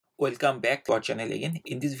Welcome back to our channel again.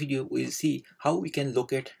 In this video, we'll see how we can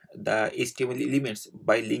locate the HTML elements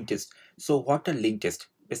by link test. So what are link tests?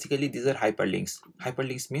 Basically, these are hyperlinks.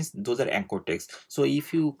 Hyperlinks means those are anchor text. So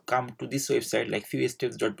if you come to this website like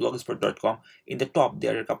fewsteps.blogspot.com, in the top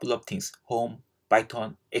there are a couple of things: home,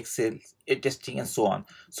 Python, Excel, testing, and so on.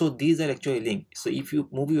 So these are actually links. So if you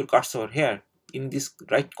move your cursor here in this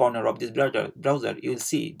right corner of this browser, you will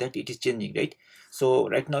see that it is changing, right? So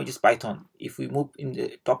right now it is Python. If we move in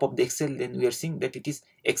the top of the Excel, then we are seeing that it is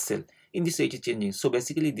Excel. In this way it is changing. So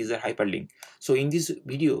basically these are hyperlink. So in this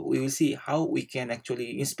video we will see how we can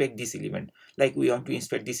actually inspect this element. Like we want to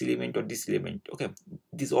inspect this element or this element. Okay,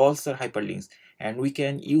 these all are hyperlinks, and we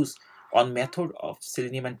can use one method of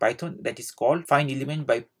Selenium and Python that is called find element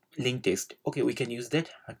by link text. Okay, we can use that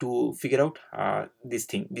to figure out this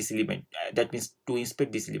element. That means to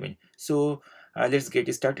inspect this element. So let's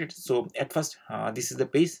get started. So at first, this is the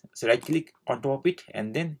page. So right click on top of it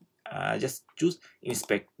and then just choose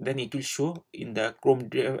inspect. Then it will show in the Chrome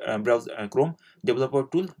developer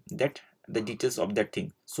tool that the details of that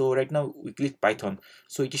thing. So right now we click Python.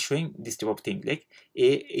 So it is showing this type of thing like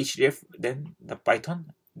href, then the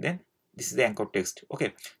Python, then this is the anchor text.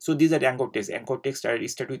 Okay, so these are the anchor text. Anchor text are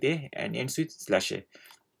start with a and ends with /a.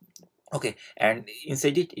 Okay, and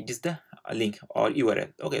inside it is the link or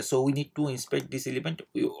URL. Okay, so we need to inspect this element.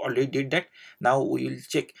 We already did that. Now we will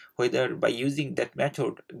check whether by using that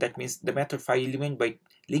method, that means the method find element by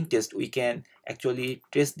link test, we can actually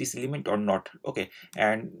trace this element or not. Okay,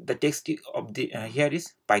 and the text of the here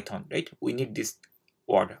is Python, right? We need this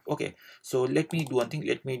word. Okay, so let me do one thing.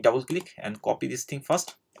 Let me double click and copy this thing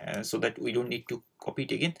first, so that we don't need to copy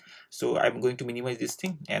it again. So I'm going to minimize this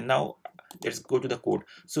thing, and now let's go to the code.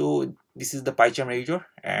 So this is the PyCharm editor,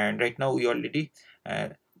 and right now we already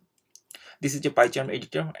this is the PyCharm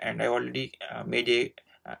editor, and I already made a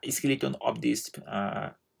skeleton of this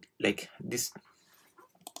like this.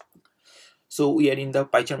 So we are in the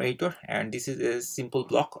PyCharm editor, and this is a simple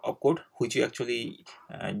block of code which we actually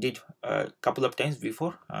did a couple of times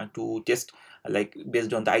before to test, like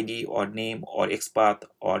based on the ID or name or XPath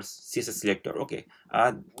or CSS selector. Okay,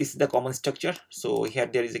 this is the common structure. So here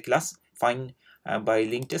there is a class find by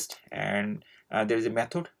link test, and there is a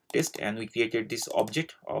method test, and we created this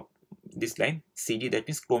object of this line cd, that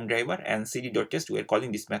means Chrome driver, and cd.test, we are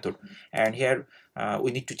calling this method. And here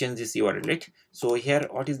we need to change this URL, right? So here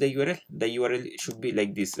what is the URL? The URL should be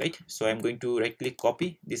like this, right? So I'm going to right click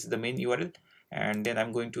copy, this is the main URL, and then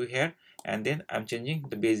I'm going to here, and then I'm changing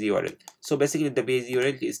the base URL. So basically the base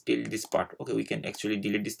URL is still this part. Okay, we can actually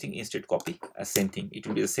delete this thing, instead copy same thing, it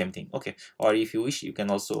will be the same thing. Okay, or if you wish you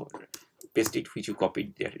can also paste it which you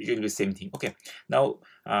copied there, it will be the same thing. Okay, now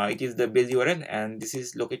it is the base URL, and this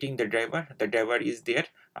is locating the driver. The driver is there,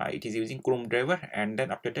 it is using Chrome driver, and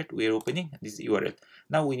then after that we are opening this URL.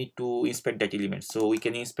 Now we need to inspect that element. So we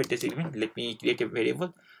can inspect this element. Let me create a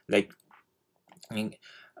variable like link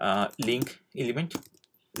element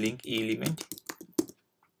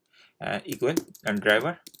equal and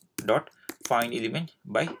driver dot find element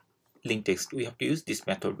by link text. We have to use this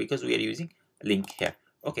method because we are using link here.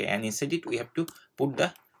 Okay, and inside it we have to put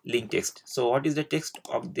the link text. So what is the text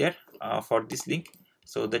of there for this link?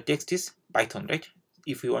 So the text is Python, right?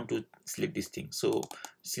 If you want to select this thing, so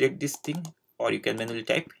select this thing, or you can manually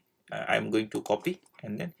type. I'm going to copy,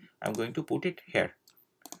 and then I'm going to put it here.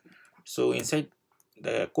 So inside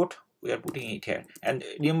the quote we are putting it here. And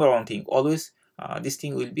remember one thing, always this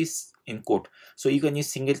thing will be in quote. So you can use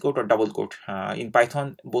single quote or double quote. In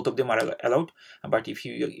Python both of them are allowed, but if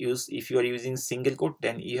you are using single quote,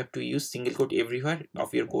 then you have to use single quote everywhere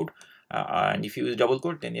of your code, and if you use double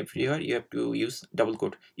quote, then everywhere you have to use double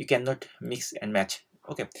quote. You cannot mix and match.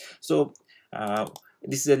 Okay, so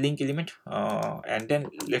this is a link element, and then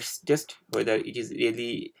let's test whether it is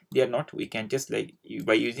really there or not. We can test like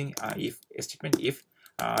by using if statement, if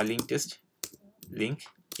link test link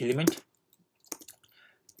element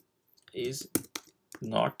is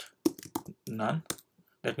not none,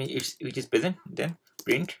 that means it is present, then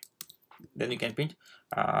print, then you can print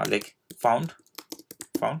like found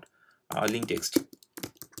link text.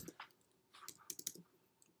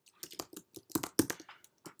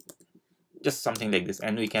 Just something like this,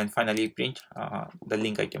 and we can finally print the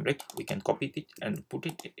link item, right? We can copy it and put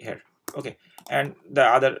it here. Okay, and the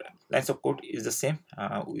other lines of code is the same.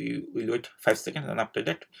 We will wait 5 seconds, and after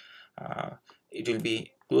that it will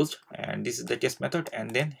be closed. And this is the test method. And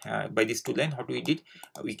then by these two lines, what we did,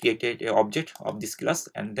 we created an object of this class,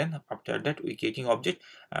 and then after that we creating object,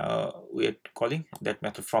 we are calling that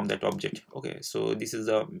method from that object. Okay, so this is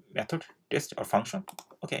the method test or function.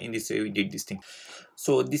 Okay, in this way we did this thing.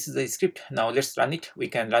 So this is the script. Now let's run it. We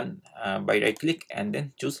can run by right click and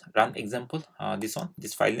then choose run example,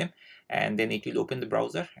 this file name, and then it will open the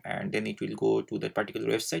browser, and then it will go to that particular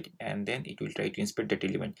website, and then it will try to inspect that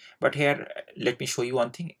element. But here let me show you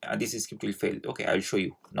one thing. This script will fail. Okay, I'll show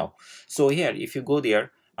you now. So here if you go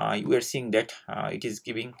there, you are seeing that it is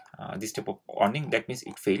giving this type of warning. That means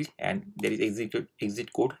it failed, and there is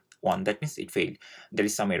exit code 1. That means it failed. There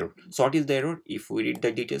is some error. So what is the error? If we read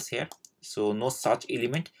the details here, so no such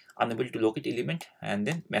element, unable to locate element, and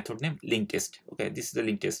then method name link test. Okay, this is the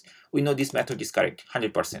link test. We know this method is correct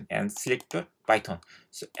 100%, and selector Python.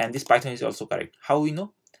 So, and this Python is also correct. How we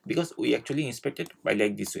know? Because we actually inspected by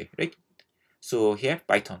like this way, right? So here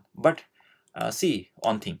Python. But see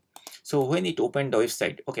one thing. So when it opened the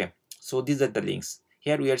website, okay, so these are the links.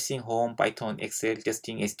 Here we are seeing home, Python, Excel,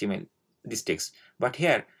 testing, HTML, this text. But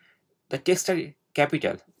here the text are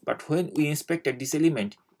capital. But when we inspected this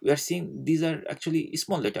element, we are seeing these are actually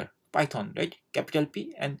small letter, Python, right? Capital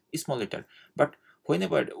P and small letter. But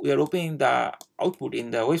whenever we are opening the output in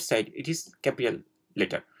the website, it is capital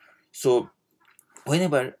letter. So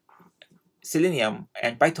whenever Selenium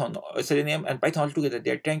and Python altogether, they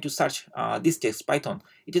are trying to search this text Python,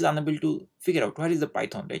 it is unable to figure out where is the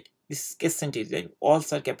Python, right? This is case sentence, right? All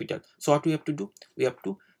are capital. So what we have to do? We have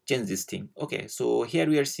to change this thing. Okay, so here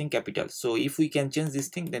we are seeing capital. So if we can change this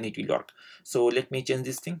thing, then it will work. So let me change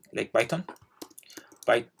this thing like Python,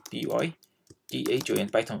 Python.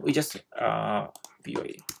 We just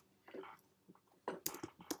PY.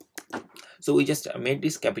 So we just made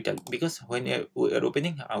this capital because when we are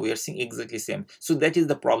opening, we are seeing exactly same. So that is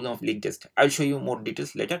the problem of link test. I'll show you more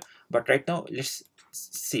details later, but right now let's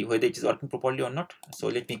see whether it is working properly or not. So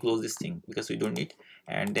let me close this thing because we don't need,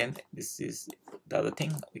 and then this is the other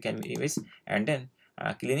thing we can erase, and then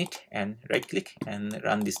clean it and right click and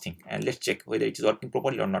run this thing, and let's check whether it is working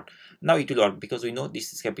properly or not. Now it will work because we know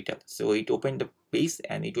this is capital. So it opened the page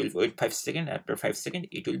and it will wait 5 seconds. After 5 seconds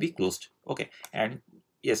it will be closed. Okay, and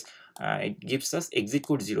yes, it gives us exit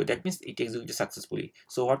code 0. That means it executed successfully.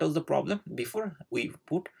 So what was the problem? Before we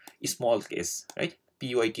put a small case, right?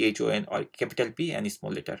 Python or capital P and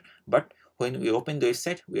small letter. But when we open the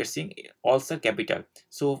website, we are seeing also capital.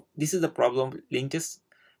 So this is the problem. Link test,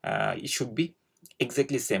 it should be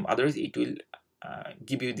exactly same. Otherwise, it will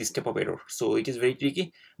give you this type of error. So it is very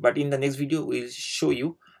tricky. But in the next video, we'll show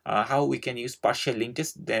you how we can use partial link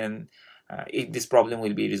test. Then this problem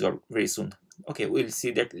will be resolved very soon. Okay, we'll see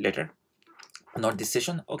that later, not this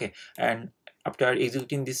session. Okay, and after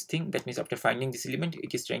executing this thing, that means after finding this element,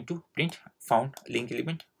 it is trying to print found link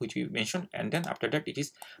element which we mentioned, and then after that it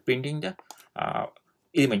is printing the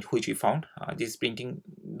element which we found. This is printing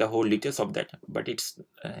the whole details of that, but it's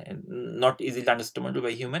not easily understandable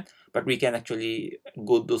by human, but we can actually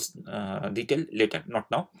go those detail later,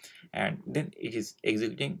 not now. And then it is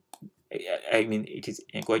executing, I mean it is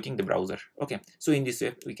quieting the browser. Okay, so in this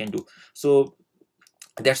way we can do. So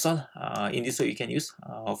that's all. In this way you can use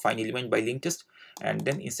find element by link test, and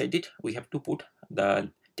then inside it we have to put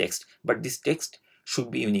the text, but this text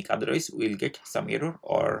should be unique, otherwise we'll get some error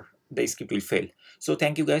or the script will fail. So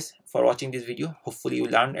thank you guys for watching this video. Hopefully you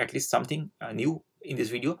learned at least something new in this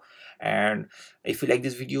video, and if you like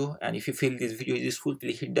this video and if you feel this video is useful,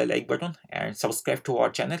 please hit the like button and subscribe to our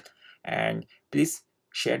channel, and please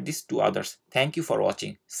share this to others. Thank you for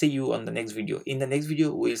watching. See you on the next video. In the next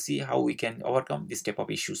video we'll see how we can overcome this type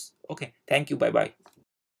of issues. Okay, thank you. Bye bye.